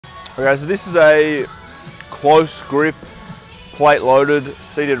Okay, so this is a close grip, plate loaded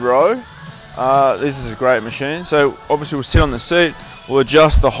seated row. This is a great machine. So obviously we'll sit on the seat, we'll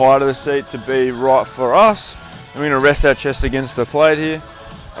adjust the height of the seat to be right for us. And we're going to rest our chest against the plate here.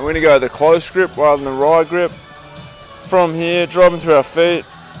 And we're going to go the close grip rather than the ride grip. From here, driving through our feet,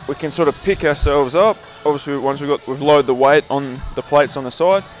 we can sort of pick ourselves up. Obviously once we've loaded the weight on the plates on the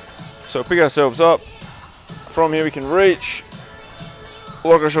side. So pick ourselves up. From here we can reach,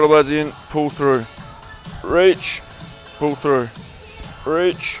 lock our shoulder blades in, pull through, reach, pull through,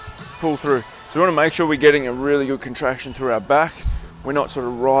 reach, pull through. So we want to make sure we're getting a really good contraction through our back. We're not sort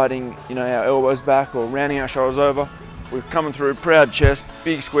of riding, our elbows back or rounding our shoulders over. We're coming through, proud chest,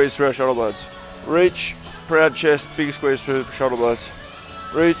 big squeeze through our shoulder blades. Reach, proud chest, big squeeze through the shoulder blades.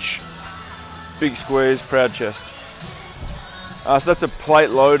 Reach, big squeeze, proud chest. So that's a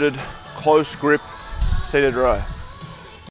plate loaded, close grip, seated row.